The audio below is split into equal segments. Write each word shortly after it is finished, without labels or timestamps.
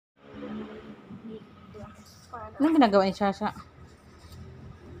Anong ginagawa ni Shasha?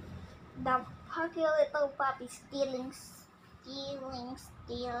 The Poky little puppy still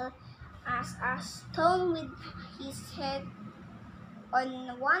as a stone with his head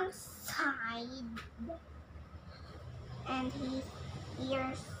on one side and his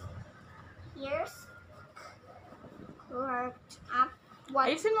ears curled up. What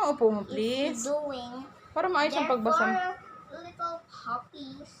Ayusin mo upo mo, is he please. doing? Para maayos ang pagbasa. Therefore, little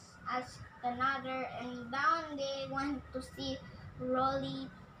puppies asked another, and down they went to see Roly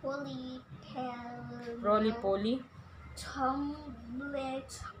Poly Roly Poly. Tumble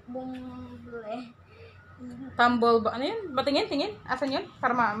Tumble ba? Ano yun? Tingin? Asan yun?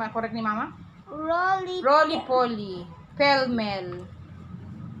 Para ma-correct ni Mama. Roly Poly. Pherl.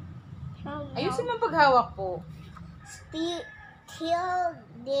 Ayusin mo ang paghawak po. Till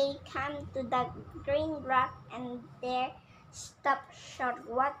they come to the green grass and there stopped short.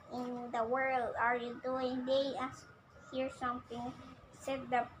 What in the world are you doing? They asked. Hear something, said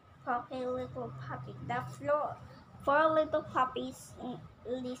the Poky little puppy. The four little puppies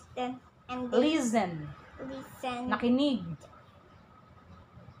listened and they Listen. Nakinig.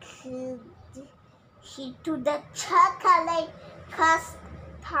 To the chocolate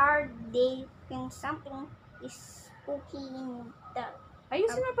custard. They think something is spooky in the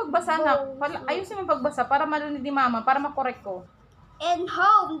Ayusin mo ang pagbasa na. Ayusin mo ang pagbasa para marinig ni Mama, para makorek ko. And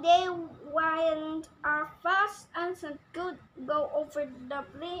home they went fast and could go over the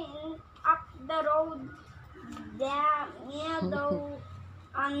plain, up the road, the meadow,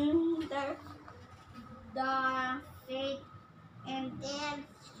 under the shade, and then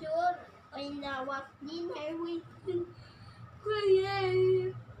sure was dinner with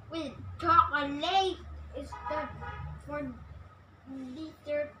chocolate instead for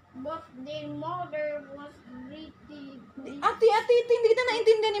dessert, but their mother was pretty. Ate, hindi kita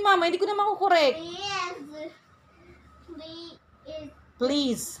naintindihan ni Mama. Hindi ko na makukorek. Yes,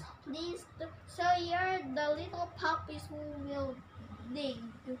 Please. so you're the little puppies who will dig.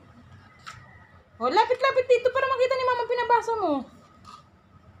 Oh, lapit-lapit dito para makita ni Mama pinabasa mo.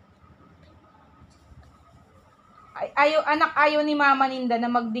 Ayaw ni Mama Ninda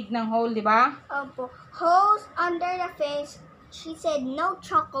na magdig ng hole, di ba? Holes under the face. She said no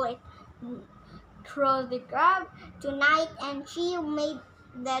chocolate. Throw the grab tonight, and she made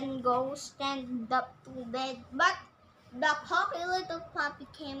them go stand up to bed. But the Poky little puppy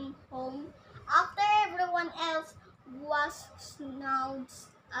came home after everyone else was sound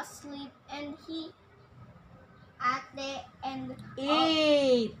asleep, and he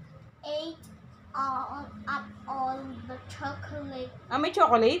ate up all the chocolate. May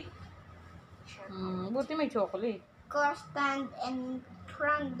chocolate? Buti may chocolate. Custard and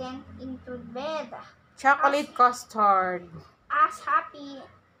thrown them into bed. Chocolate custard. As happy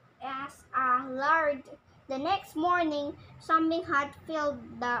as a lard. The next morning, something had filled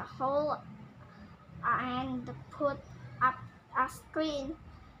the hole and put up a screen.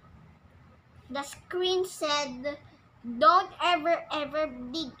 The screen said, "Don't ever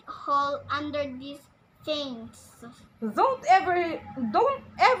dig hole under these things." Don't ever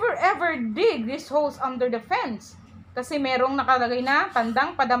dig these holes under the fence. Kasi merong nakalagay na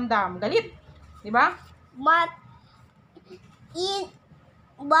tandang padamdam. Galit. Di ba? But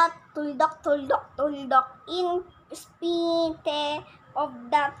tuldok in spite of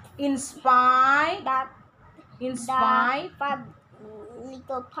that. In spite. The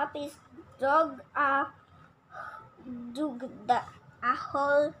little puppies dug a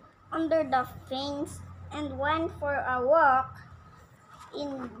hole under the fence and went for a walk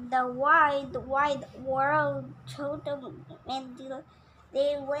in the wide world.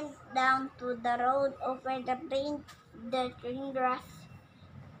 They went down to the road, over the green grass,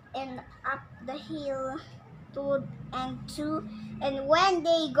 and up the hill, and when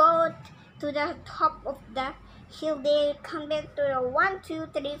they got to the top of the hill, they counted to the 1, 2,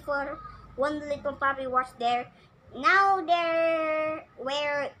 3, 4. One little puppy was there. Now there,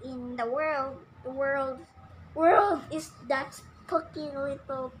 where in the world is that Poky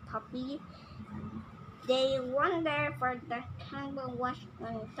little puppy? They wander for the candle was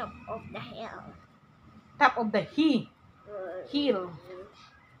on top of the hill. Top of the hill.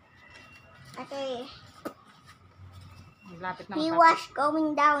 Okay. Lapit na He matapos. was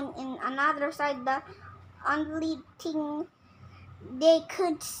going down in another side. The only thing they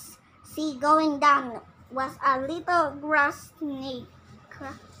could see going down was a little grass snake.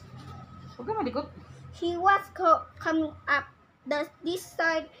 Huwag ka malikot. He was coming up this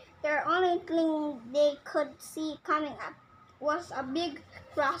side. The only thing they could see coming up was a big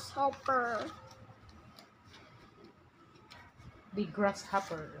grasshopper. Big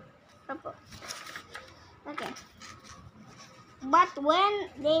grasshopper. Okay. But when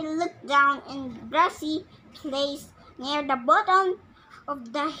they looked down in grassy place near the bottom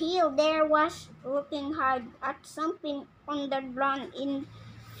of the hill, there was looking hard at something on the ground in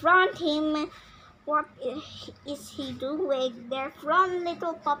front him. What is he doing there? From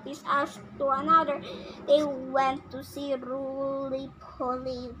little puppies asked to another. They went to see Roly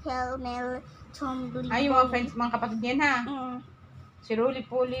Poly, Pell-Mell, Tumbly. Ay, yung mga friends, mga kapatid yan ha. Si Roly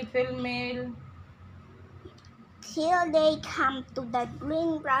Poly, Pherl, Till they come to the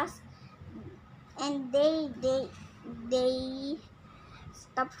green grass, and they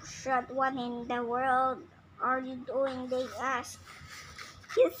stop short. What in the world are you doing? They ask.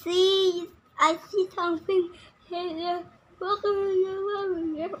 You see, I see something here. Little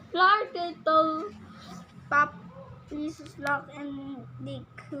puppies look, and they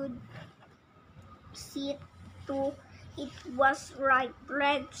could see it too. It was right,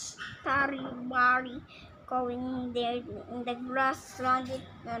 red starry going there in the grass around it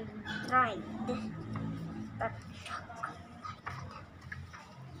and dried.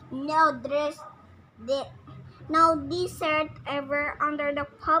 No no desert ever under the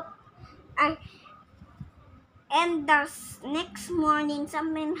pub. And the next morning,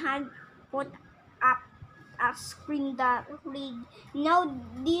 someone had put up a screen that read, "No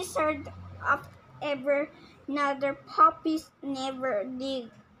desert of ever, neither puppies never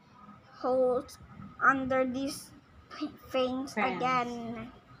dig holes under these things Fence. again."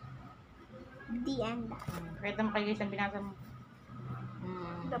 The end. Kahit naman kayo guys ang binasa mo.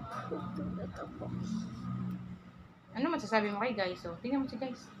 The book. Ano masasabi mo kay guys? Oh, tingnan mo si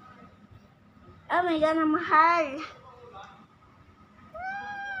guys. Oh my God, ang mahal.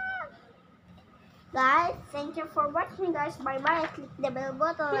 Guys, thank you for watching, guys. Bye-bye. Click the bell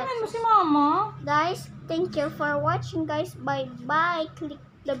button. Tingnan mo si mama. Guys, thank you for watching, guys. Bye-bye. Click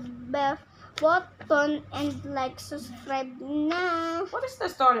the bell button and like, subscribe na. What is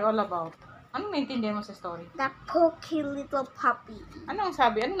the story all about? Anong naintindihan mo sa story? The Poky little puppy. Anong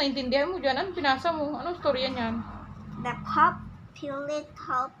sabi? Anong naintindihan mo dyan? Anong pinasa mo? Anong storya niyan? The Poky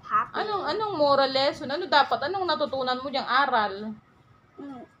little puppy. Anong moral lesson? Ano dapat? Anong natutunan mo diyang aral?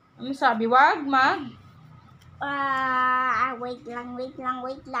 Mm. Ano sabi? Wag mag. Wait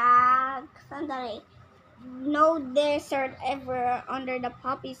lang. Sandali. No desert ever under the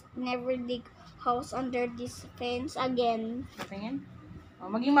puppies. Never dig house under this fence again. Tingin. O,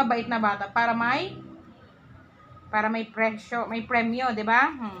 maging mabait na bata para may premyo, 'di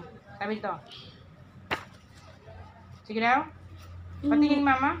ba? Sabi dito. Sige daw. Patingin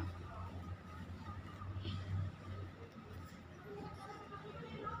mama.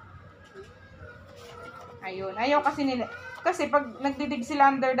 Ayun. Ayaw kasi nila. Kasi pag nagdidig sila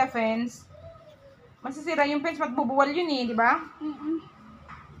under the fence, masisira yung fence, magbubuwal yun eh, di ba?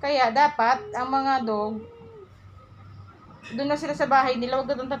 Kaya dapat ang mga dog, doon na sila sa bahay nila, huwag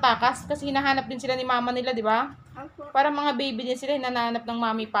doon tatakas kasi hinahanap din sila ni mama nila, di ba? Para mga baby din sila, hinahanap ng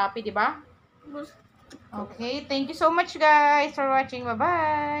mommy papi, di ba? Okay, thank you so much guys for watching.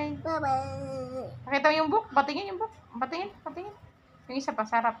 Bye-bye. Bye-bye. Pakita mo yung book, patingin yung book. Patingin. Yung isa pa,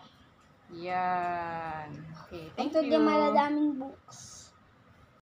 sarap. Yan. Okay, thank Ito you. din maladaming books.